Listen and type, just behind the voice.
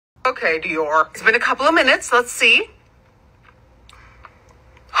Okay, Dior. It's been a couple of minutes. Let's see.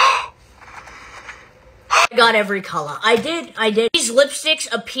 I got every color. I did. These lipsticks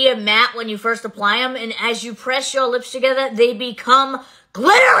appear matte when you first apply them, and as you press your lips together, they become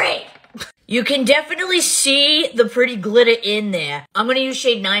glittery. You can definitely see the pretty glitter in there. I'm gonna use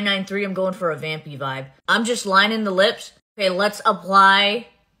shade 993. I'm going for a vampy vibe. I'm just lining the lips. Okay, let's apply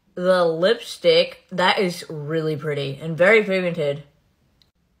the lipstick. That is really pretty and very pigmented.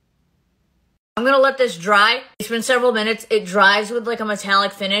 I'm gonna let this dry. It's been several minutes. It dries with like a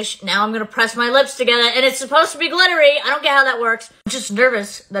metallic finish. Now I'm gonna press my lips together and it's supposed to be glittery. I don't get how that works. I'm just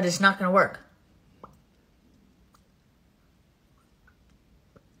nervous that it's not gonna work.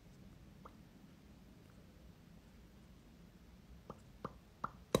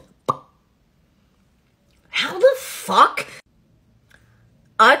 How the fuck?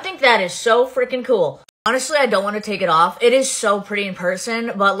 I think that is so freaking cool. Honestly, I don't want to take it off. It is so pretty in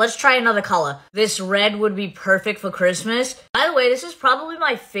person, but let's try another color. This red would be perfect for Christmas. By the way, this is probably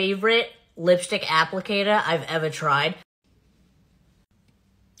my favorite lipstick applicator I've ever tried.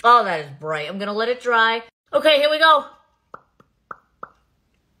 Oh, that is bright. I'm gonna let it dry. Okay, here we go.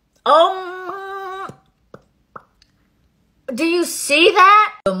 Do you see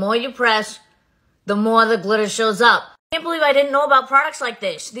that? The more you press, the more the glitter shows up. I can't believe I didn't know about products like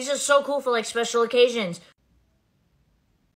this. These are so cool for like special occasions.